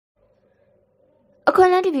ခွင့်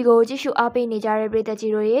အလမ်း TV ကိုကြည့်ရှုအားပေးနေကြတဲ့ပရိသတ်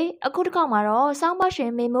ကြီးတို့ရေအခုတစ်ခါမှာတော့စောင်းပါရှ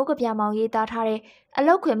င်မေမိုးကပြမောင်ရေးသားထားတဲ့အ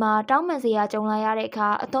လောက်ခွင်မှာတောင်းပန်စရာကြုံလာရတဲ့အခါ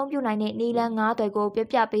အသုံးပြုနိုင်တဲ့နီလန်း9တွေကိုပြ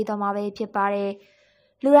ပြပေးသွားမှာပဲဖြစ်ပါတယ်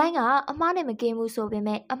လူတိုင်းကအမားနဲ့မကင်းဘူးဆိုပေ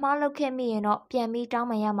မဲ့အမားလောက်ခဲ့မိရင်တော့ပြန်ပြီးတောင်း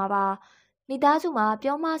ပန်ရမှာပါမိသားစုမှာ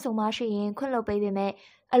ပြောမဆုံမရှိရင်ခွင့်လွှတ်ပေးပေမဲ့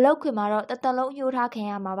အလောက်ခွင်မှာတော့တသက်လုံးညှိုးထားခံ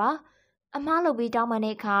ရမှာပါအမားလုပ်ပြီးတောင်းပန်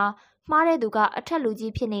တဲ့အခါမှားတဲ့သူကအထက်လူ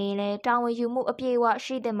ကြီးဖြစ်နေရင်လည်းတာဝန်ယူမှုအပြည့်အဝ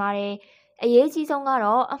ရှိသင့်ပါတယ်အရေးကြီးဆုံးက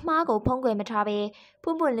တော့အမှားကိုဖုံးကွယ်မထားဘဲပွ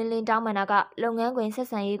န့်ပွန့်လင်းလင်းတောင်းပန်တာကလုပ်ငန်းခွင်ဆက်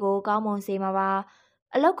ဆံရေးကိုကောင်းမွန်စေမှာပါ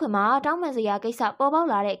အလောက်ခွင်မှာတောင်းပန်စရာကိစ္စပေါ်ပေါက်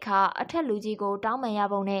လာတဲ့အခါအထက်လူကြီးကိုတောင်းပန်ရ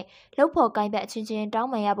ပုံနဲ့လုပ်ဖို့ကိုင်းဘက်အချင်းချင်းတော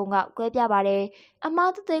င်းပန်ရပုံကကွဲပြားပါတယ်အ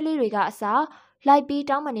မှားသေးလေးတွေကအစားလိုက်ပြီး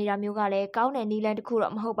တောင်းပန်နေတာမျိုးကလည်းကောင်းတဲ့နည်းလမ်းတစ်ခု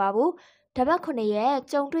တော့မဟုတ်ပါဘူးတပတ်9ရက်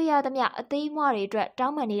ကြုံတွေ့ရသမျှအသေးအမွှတွေအတွက်တော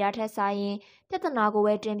င်းပန်နေတာထက်စာရင်ပြဿနာကို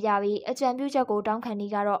ပဲတင်ပြပြီးအကြံပြုချက်ကိုတောင်းခံနေ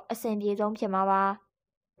ကတော့အဆင်ပြေဆုံးဖြစ်မှာပါ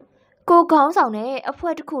ကိုခေါင်းဆောင်တဲ့အ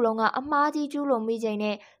ဖွဲ့တစ်ခုလုံးကအမှားကြီးကျူးလွန်မိချိန်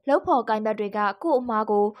နဲ့လုပ်ဖော်ကိုင်ဘက်တွေကကို့အမှား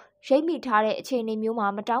ကိုရိပ်မိထားတဲ့အခြေအနေမျိုးမှာ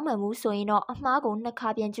မတောင်းပန်ဘူးဆိုရင်တော့အမှားကိုနှစ်ခါ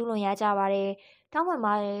ပြန်ကျူးလွန်ရကြပါတယ်။တောင်းပန်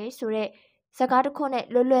ပါတယ်ဆိုတဲ့စကားတစ်ခုနဲ့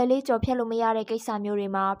လွယ်လွယ်လေးကြော်ဖြတ်လို့မရတဲ့ကိစ္စမျိုးတွေ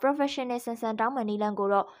မှာ professional ဆန်ဆန်တောင်းပန်နည်းလမ်းကို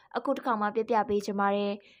တော့အခုတစ်ခါမှပြပြပေးချင်ပါတ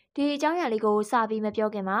ယ်။ဒီအကြောင်းအရာလေးကိုစပြီးမပြော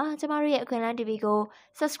ခင်မှာကျမတို့ရဲ့အခွင့်အလမ်း TV ကို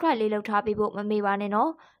subscribe လေးလုပ်ထားပေးဖို့မမေ့ပါနဲ့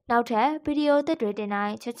နော်။နောက်ထပ်ဗီဒီယိုသစ်တွေတင်တို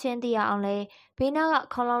င်းချက်ချင်းသိရအောင်လဲဘေးနားက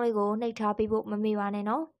ခေါင်းလောင်းလေးကိုနှိပ်ထားပေးဖို့မမေ့ပါနဲ့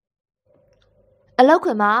နော်အလောက်ခွ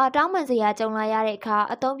င်မှာတောင်းပန်စရာကြုံလာရတဲ့အခါ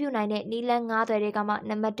အသုံးပြုနိုင်တဲ့နီလန်း9သွယ်တွေကမှ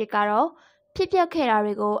နံပါတ်1ကတော့ဖြစ်ပျက်ခဲ့တာ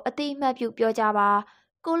တွေကိုအတိအမှတ်ပြုပြောကြပါ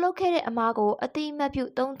ကိုလုပ်ခဲ့တဲ့အမားကိုအတိအမှတ်ပြု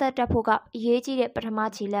သုံးသပ်တတ်ဖို့ကအရေးကြီးတဲ့ပထမ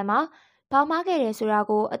ခြေလှမ်းမှာဘာမှားခဲ့တယ်ဆိုတာ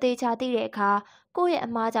ကိုအသေးချာသိတဲ့အခါကိုယ့်ရဲ့အ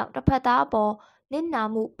မားကြောင့်တစ်ဖက်သားအပေါ်နစ်နာ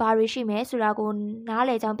မှုဘာတွေရှိမယ်ဆိုတာကိုနားလ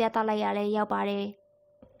ည်ကြောင်းပြသလိုက်ရလဲရောက်ပါတယ်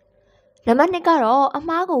နံပါတ်2ကတော့အ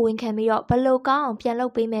မားကိုဝန်ခံပြီးတော့ဘလို့ကောင်းအောင်ပြန်လု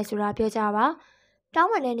ပ်ပေးမယ်ဆိုတာပြောကြပါတော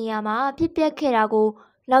င်းပန်တဲ့နေရာမှာဖြစ်ပျက်ခဲ့တာကို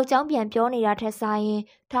နောက်ကျောင်းပြန်ပြောနေတာထက်စာရင်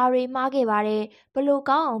ဒါတွေမှားခဲ့ပါတယ်ဘလို့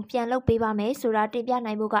ကောင်းအောင်ပြန်လုပ်ပေးပါမယ်ဆိုတာတင်ပြ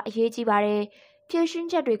နိုင်ဖို့ကအရေးကြီးပါတယ်ဖြည့်ရှင်း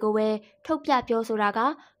ချက်တွေကိုပဲထုတ်ပြပြောဆိုတာက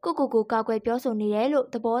ကိုကောက်ွယ်ပြောဆိုနေတယ်လို့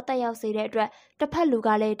သဘောတက်ရောက်စေတဲ့အတွက်တစ်ဖက်လူက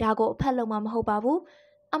လည်းဒါကိုအဖက်လုံးမှာမဟုတ်ပါဘူး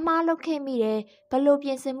အမားလုပ်ခဲ့မိတယ်ဘလို့ပြ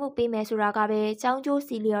င်ဆင်မှုပေးမယ်ဆိုတာကပဲចောင်းကျိုး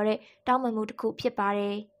စီလျော်တဲ့တောင်းပန်မှုတစ်ခုဖြစ်ပါတ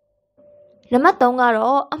ယ်နံပါတ်3က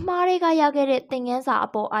တော့အမှားတွေကရခဲ့တဲ့သင်ခန်းစာအ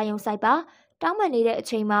ပေါ်အာရုံစိုက်ပါတောင်းပန်နေတဲ့အ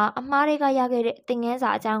ချိန်မှာအမှားတွေကရခဲ့တဲ့သင်ခန်းစာ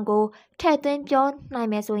အကြောင်းကိုထည့်သွင်းပြောနိုင်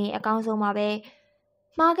မယ်ဆိုရင်အကောင်းဆုံးပါပဲ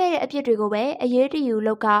မှားခဲ့တဲ့အဖြစ်တွေကိုပဲအရေးတယူ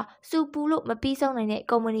လောက်ကစူပူလို့မပြီးဆုံးနိုင်တဲ့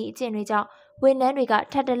ကုမ္ပဏီအကျင့်တွေကြောင့်ဝန်ထမ်းတွေက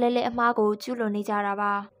ထပ်တလဲလဲအမှားကိုကျူးလွန်နေကြတာ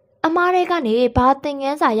ပါအမားတွေကနေဘာသင်ခ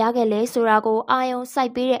န်းစာရခဲ့လဲဆိုတာကိုအာယုံစို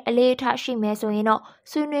က်ပေးတဲ့အလေးအထားရှိမယ်ဆိုရင်တော့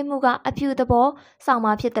ဆွေးနွေးမှုကအဖြူသဘောဆောင်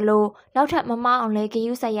မှာဖြစ်တယ်လို့နောက်ထပ်မမအောင်လဲဂ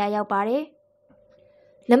ရုစိုက်ရရောက်ပါတယ်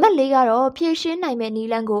နံပါတ်4ကတော့ဖြည့်ရှင်းနိုင်မဲ့နည်း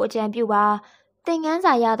လမ်းကိုအကြံပြုပါသင်ခန်း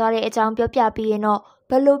စာရသွားတဲ့အကြောင်းပြောပြပြီးရင်တော့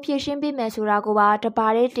ဘယ်လိုဖြည့်ရှင်းပေးမယ်ဆိုတာကိုပါတ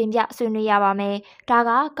ပါးလေးတင်ပြဆွေးနွေးရပါမယ်ဒါက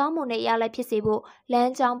ကောင်းမွန်တဲ့ရလဒ်ဖြစ်စေဖို့လ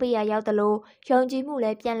မ်းကြောင်းပေးရရောက်တယ်လို့ယုံကြည်မှုလ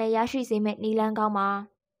ည်းပြန်လည်ရရှိစေမဲ့နည်းလမ်းကောင်းပါ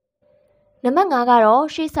နံပါတ်5ကတော့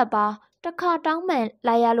ရှေ့ဆက်ပါတစ်ခါတောင်းပန်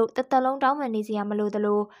လိုက်ရလို့တစ်သက်လုံးတောင်းပန်နေစရာမလိုသ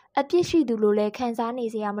လိုအပြစ်ရှိသူလိုလည်းခံစားနေ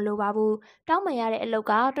စရာမလိုပါဘူးတောင်းပန်ရတဲ့အလုပ်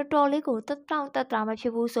ကတော်တော်လေးကိုတက်တောင့်တက်တာမဖြ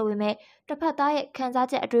စ်ဘူးဆိုပေမဲ့တစ်ဖက်သားရဲ့ခံစား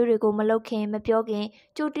ချက်အတွေးတွေကိုမလုပ်ခင်မပြောခင်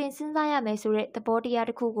ကြိုတင်စဉ်းစားရမယ်ဆိုတဲ့သဘောတရား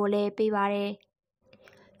တစ်ခုကိုလည်းပေးပါတယ်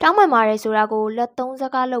တောင်းပန်ပါတယ်ဆိုတာကိုလက်သုံးစ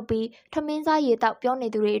ကားလုပ်ပြီးထမင်းစားရေတောက်ပြောနေ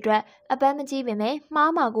သူတွေအတွက်အပန်းမကြီးပေမဲ့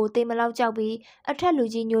မှားမှာကိုတေမလောက်ကြောက်ပြီးအထက်လူ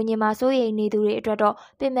ကြီးညိုညင်မှာစိုးရိမ်နေသူတွေအတွက်တော့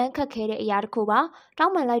ပင်ပန်းခက်ခဲတဲ့အရာတစ်ခုပါတော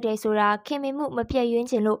င်းပန်လိုက်တယ်ဆိုတာခင်မင်မှုမပြည့်ရင်း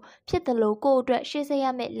ချင်လို့ဖြစ်တယ်လို့ကိုယ့်အတွက်ရှေ့ဆက်ရ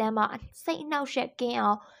မယ့်လမ်းမှာစိတ်အနှောက်အယှက်ကင်း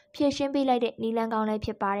အောင်ဖြည့်ရှင်းပေးလိုက်တဲ့နည်းလမ်းကောင်းလည်းဖြ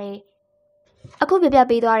စ်ပါတယ်အခုပြ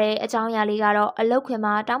ပေးသွားတဲ့အကြောင်းအရာလေးကတော့အလောက်ခွင်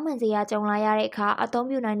မှာတောင်းပန်စရာကြုံလာရတဲ့အခါအသုံး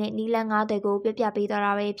ပြုနိုင်တဲ့နည်းလမ်း9တွေကိုပြပေးသွား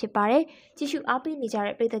တာပဲဖြစ်ပါတယ်။ကြည့်ရှုအားပေးနေကြ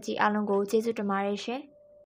တဲ့ပရိသတ်ကြီးအားလုံးကိုကျေးဇူးတင်ပါတယ်ရှင်။